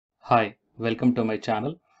Hi, welcome to my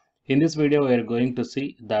channel. In this video, we are going to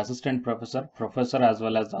see the assistant professor, professor as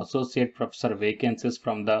well as the associate professor vacancies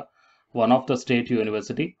from the one of the state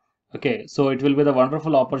university. Okay, so it will be the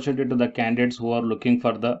wonderful opportunity to the candidates who are looking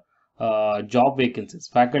for the job vacancies,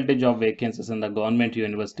 faculty job vacancies in the government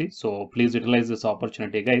university. So please utilize this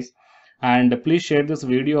opportunity, guys. And please share this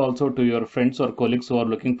video also to your friends or colleagues who are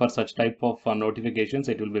looking for such type of notifications.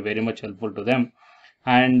 It will be very much helpful to them.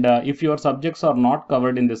 And if your subjects are not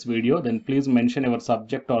covered in this video, then please mention your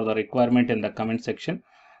subject or the requirement in the comment section.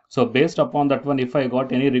 So based upon that one, if I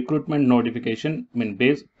got any recruitment notification,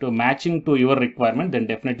 based to matching to your requirement, then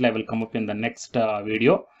definitely I will come up in the next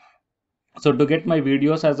video. So to get my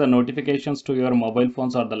videos as a notifications to your mobile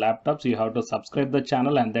phones or the laptops, you have to subscribe the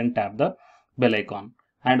channel and then tap the bell icon.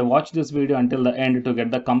 And watch this video until the end to get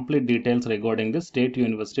the complete details regarding the state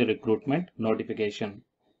university recruitment notification.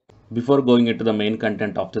 Before going into the main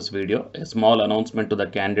content of this video, a small announcement to the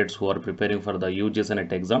candidates who are preparing for the UGC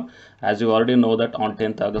NET exam. As you already know that on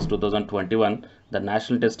 10th August 2021, the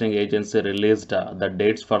National Testing Agency released the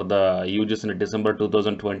dates for the UGC NET December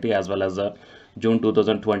 2020 as well as the June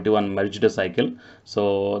 2021 merged cycle.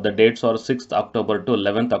 So the dates are 6th October to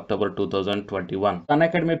 11th October 2021.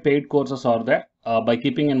 Unacademy paid courses are there by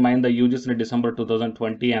keeping in mind the UGC NET December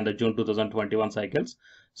 2020 and the June 2021 cycles.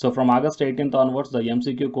 So from August 18th onwards, the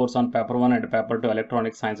MCQ course on paper 1 and paper 2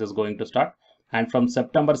 electronic science is going to start. And from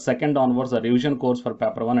September 2nd onwards, the revision course for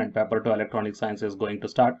paper 1 and paper 2 electronic science is going to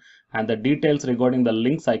start. And the details regarding the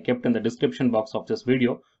links I kept in the description box of this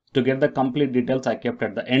video. To get the complete details I kept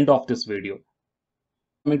at the end of this video.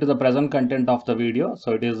 Coming to the present content of the video.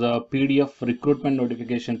 So it is a PDF recruitment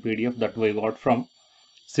notification PDF that we got from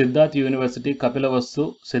Siddharth University,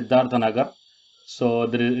 Kapilavastu, Siddhartha Nagar. So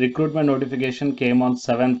the recruitment notification came on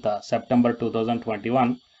 7th September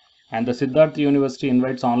 2021, and the Siddharth University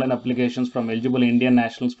invites online applications from eligible Indian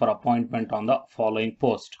nationals for appointment on the following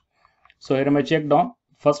post. So here I may check down.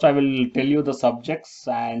 First I will tell you the subjects,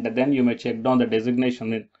 and then you may check down the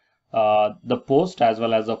designation in the post as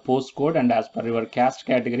well as the post code, and as per your caste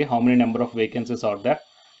category how many number of vacancies are there.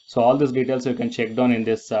 So all these details you can check down in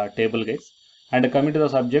this table, guys. And coming to the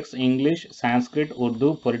subjects, English, Sanskrit,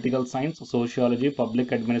 Urdu, political science, sociology,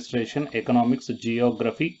 public administration, economics,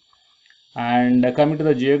 geography. And coming to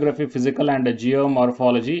the geography, physical and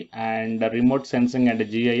geomorphology, and remote sensing and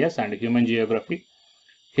GIS and human geography.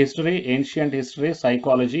 History, ancient history,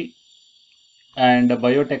 psychology, and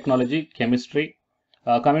biotechnology, chemistry.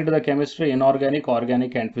 Coming to the chemistry, inorganic,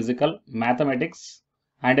 organic and physical, mathematics.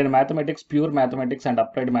 And in mathematics, pure mathematics and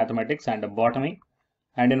applied mathematics and botany.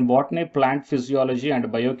 And in botany, plant physiology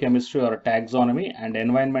and biochemistry or taxonomy, and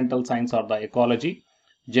environmental science or the ecology,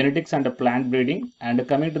 genetics and plant breeding. And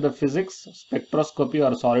coming to the physics, spectroscopy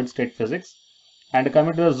or solid state physics. And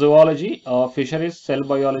coming to the zoology, fisheries, cell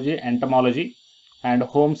biology, entomology and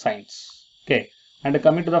home science. Okay. And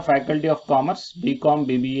coming to the faculty of commerce, BCom,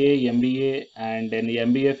 BBA, MBA and in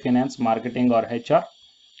MBA finance, marketing or HR.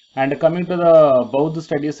 And coming to the Bauddha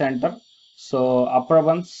Study Center, so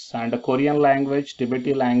Apravans and Korean language,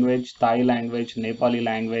 Tibetan language, Thai language, Nepali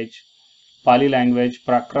language, Pali language,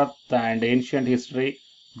 Prakrit and ancient history,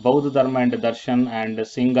 Bauddha Dharma and Darshan, and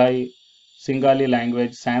Singali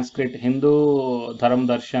language, Sanskrit, Hindu Dharam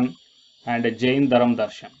Darshan and Jain Dharam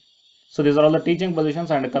Darshan. So these are all the teaching positions.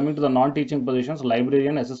 And coming to the non-teaching positions,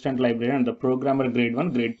 librarian, assistant librarian and the programmer grade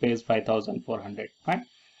 1, grade pay is 5,400. Fine.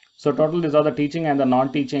 So total these are the teaching and the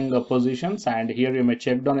non-teaching positions, and here you may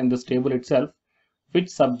check down in this table itself which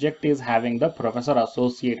subject is having the professor,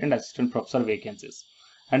 associate and assistant professor vacancies.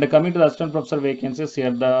 And coming to the assistant professor vacancies,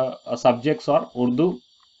 here the subjects are Urdu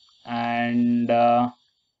and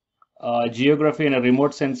geography and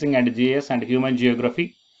remote sensing and GIS and human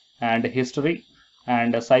geography and history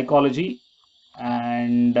and psychology,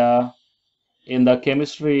 and in the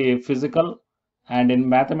chemistry, physical, and in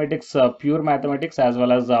mathematics, pure mathematics as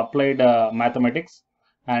well as applied mathematics,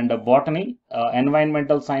 and botany,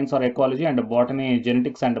 environmental science or ecology, and botany,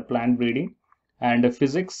 genetics and plant breeding, and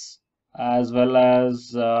physics as well as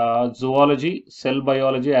zoology, cell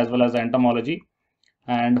biology as well as entomology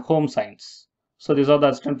and home science. So these are the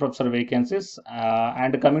assistant professor vacancies.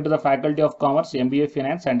 And coming to the faculty of commerce, MBA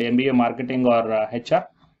finance and MBA marketing or HR.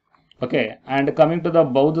 Okay, and coming to the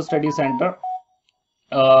Bauddha Study Center,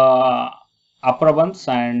 Apravans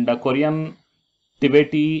and Korean,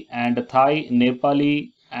 Tibetan and Thai,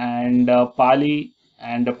 Nepali and Pali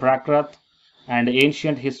and Prakrit and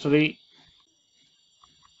ancient history.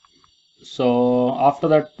 So after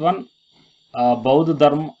that one, Bauddha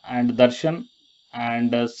Dharma and Darshan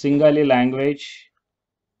and Singali language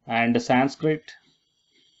and Sanskrit,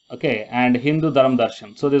 okay, and Hindu Dharam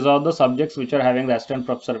Darshan. So these are the subjects which are having the assistant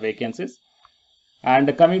professor vacancies.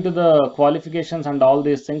 And coming to the qualifications and all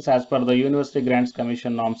these things as per the University Grants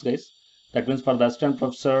Commission norms, guys. That means for the assistant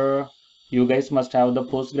professor, you guys must have the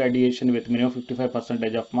post graduation with minimum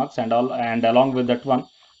 55% of marks and all, and along with that one,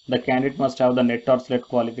 the candidate must have the net or SLET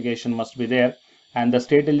qualification must be there, and the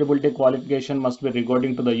state eligibility qualification must be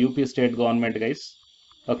regarding to the UP state government, guys.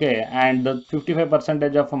 Okay, and the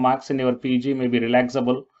 55% of marks in your PG may be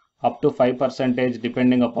relaxable up to 5%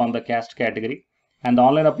 depending upon the caste category. And the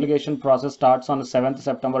online application process starts on 7th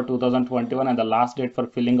September 2021, and the last date for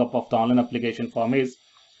filling up of the online application form is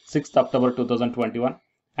 6th October 2021.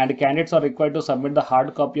 And candidates are required to submit the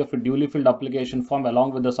hard copy of a duly filled application form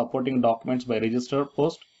along with the supporting documents by register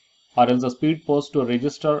post or else the speed post to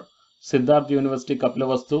register Siddharth University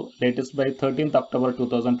Kapilavastu latest by 13th October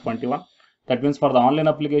 2021. That means for the online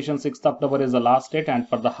application 6th October is the last date, and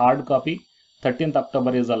for the hard copy 13th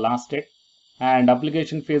October is the last date. And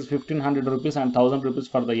application fee is 1500 rupees and 1000 rupees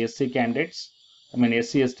for the SC candidates,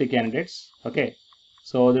 SC/ST candidates. Okay,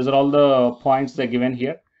 so these are all the points they are given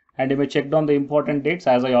here, and you may check down the important dates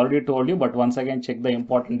as I already told you, but once again check the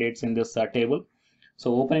important dates in this table.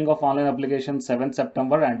 So opening of online application 7th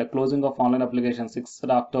September and the closing of online application 6th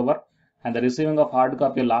October, and the receiving of hard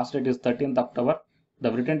copy last date is 13th October.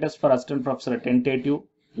 The written test for assistant professor tentative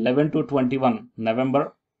 11 to 21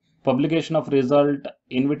 November. Publication of result,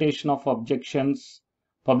 invitation of objections,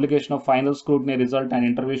 publication of final scrutiny result, and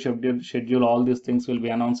interview schedule, all these things will be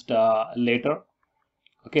announced later.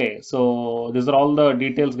 Okay, so these are all the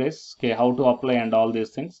details, guys. Okay, how to apply and all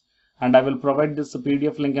these things, and I will provide this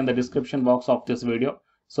PDF link in the description box of this video,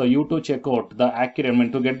 so you too check out the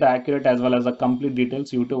accurate, to get the accurate as well as the complete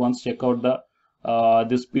details, you too once check out the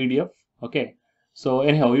this PDF. Okay, so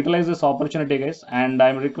anyhow, utilize this opportunity, guys, and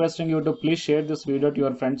I'm requesting you to please share this video to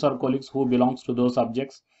your friends or colleagues who belongs to those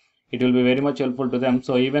subjects. It will be very much helpful to them.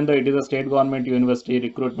 So even though it is a state government university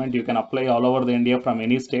recruitment, you can apply all over the India from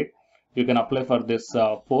any state. You can apply for this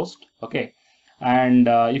post. Okay, and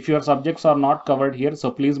if your subjects are not covered here,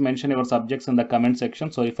 so please mention your subjects in the comment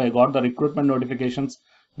section. So if I got the recruitment notifications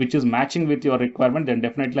which is matching with your requirement, then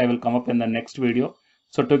definitely I will come up in the next video.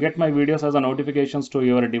 So to get my videos as a notifications to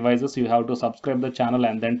your devices, you have to subscribe the channel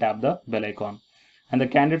and then tap the bell icon. And the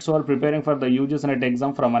candidates who are preparing for the UGC NET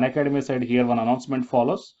exam from Unacademy side, here one announcement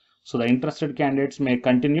follows. So the interested candidates may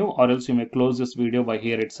continue, or else you may close this video by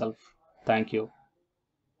here itself. Thank you.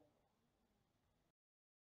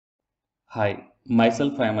 Hi,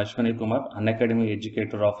 myself I am Ashwani Kumar, Unacademy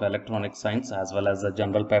educator of Electronic Science as well as the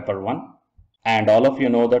General Paper 1. And all of you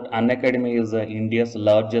know that Unacademy is India's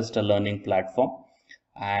largest learning platform.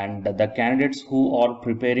 And the candidates who are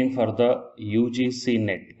preparing for the UGC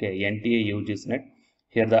NET, okay, NTA UGC NET,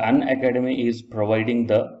 here the Unacademy is providing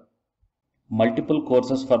the multiple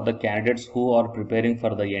courses for the candidates who are preparing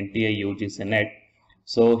for the NTA UGC NET.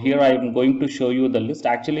 So here I am going to show you the list.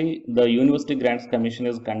 Actually, the University Grants Commission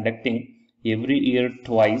is conducting every year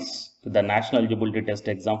twice the National Eligibility Test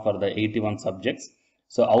exam for the 81 subjects.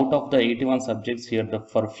 So out of the 81 subjects here,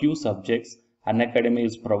 for few subjects, Unacademy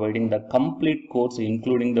is providing the complete course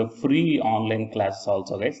including the free online classes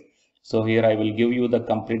also, guys. So here I will give you the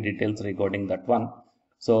complete details regarding that one.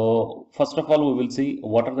 So first of all, we will see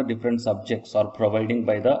what are the different subjects are providing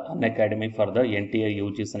by the Unacademy for the NTA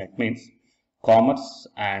UGC NET, means commerce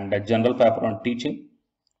and general paper on teaching,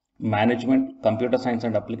 management, computer science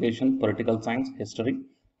and application, political science, history,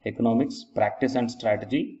 economics, practice and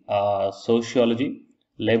strategy, sociology,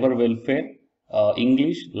 labor welfare,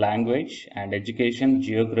 English, language and education,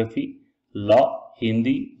 geography, law,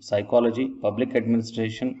 Hindi, psychology, public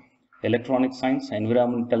administration, electronic science,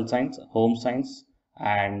 environmental science, home science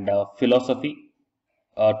and philosophy,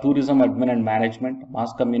 tourism, admin and management,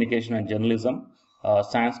 mass communication and journalism,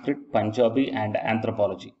 Sanskrit, Punjabi and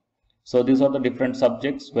anthropology. So these are the different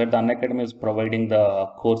subjects where the Unacademy is providing the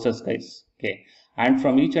courses, guys. Okay, and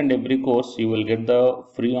from each and every course you will get the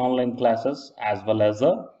free online classes as well as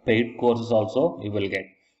the paid courses also you will get.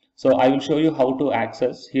 So I will show you how to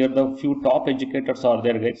access. Here the few top educators are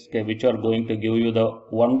there, guys, okay, which are going to give you the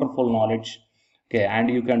wonderful knowledge. Okay, and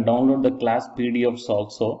you can download the class PDFs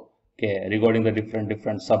also, okay, regarding the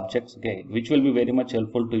different subjects, okay, which will be very much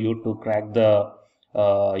helpful to you to crack the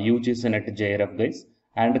UGC NET JRF, guys.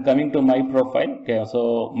 And coming to my profile, okay,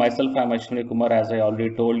 so myself I am Ashwani Kumar, as I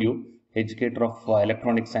already told you, educator of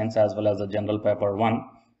electronic science as well as the general paper 1.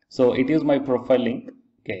 So it is my profile link.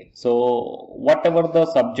 Okay, so whatever the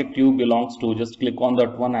subject you belongs to, just click on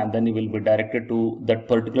that one and then you will be directed to that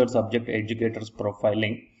particular subject educator's profile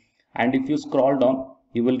link. And if you scroll down,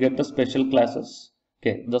 you will get the special classes.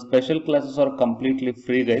 Okay, the special classes are completely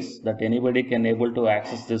free, guys, that anybody can able to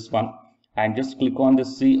access this one, and just click on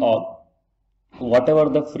this see all. Whatever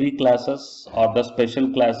the free classes or the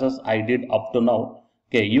special classes I did up to now,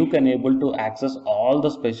 okay, you can able to access all the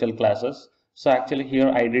special classes. So actually here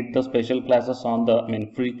I did the special classes on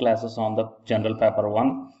the, free classes on the general paper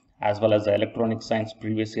 1 as well as the electronic science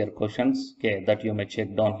previous year questions, okay, that you may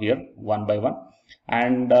check down here one by one.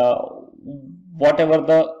 And whatever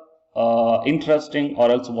the interesting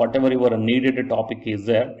or else whatever your needed topic is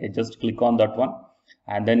there, okay, just click on that one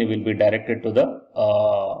and then you will be directed to the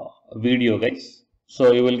video, guys.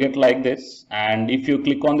 So you will get like this, and if you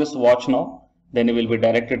click on this watch now, then you will be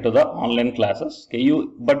directed to the online classes. Okay,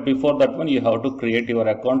 but before that one you have to create your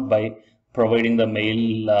account by providing the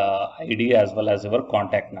mail ID as well as your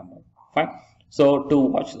contact number. Fine. So to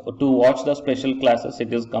watch the special classes,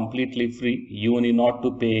 it is completely free. You need not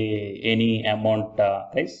to pay any amount,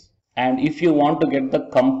 guys. And if you want to get the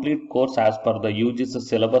complete course as per the UGC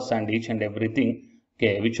syllabus and each and everything,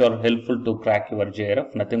 okay, which are helpful to crack your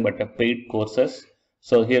JRF, nothing but a paid courses.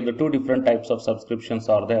 So here the two different types of subscriptions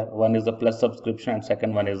are there. One is the plus subscription and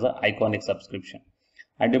second one is the iconic subscription.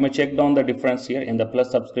 And you may check down the difference here. In the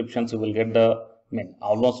plus subscriptions, you will get the,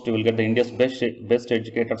 almost you will get the India's best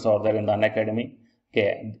educators are there in the Unacademy.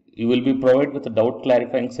 Okay, you will be provided with doubt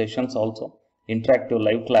clarifying sessions also, interactive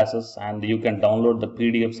live classes, and you can download the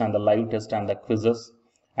PDFs and the live test and the quizzes.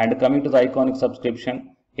 And coming to the iconic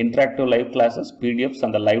subscription, interactive live classes, PDFs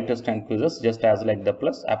and the live test and quizzes, just as like the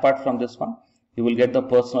plus. Apart from this one, you will get the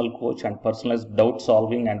personal coach and personalized doubt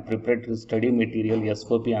solving and preparatory study material,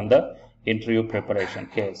 SOP and the interview preparation.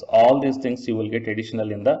 Okay, so all these things you will get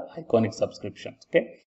additional in the iconic subscription. Okay,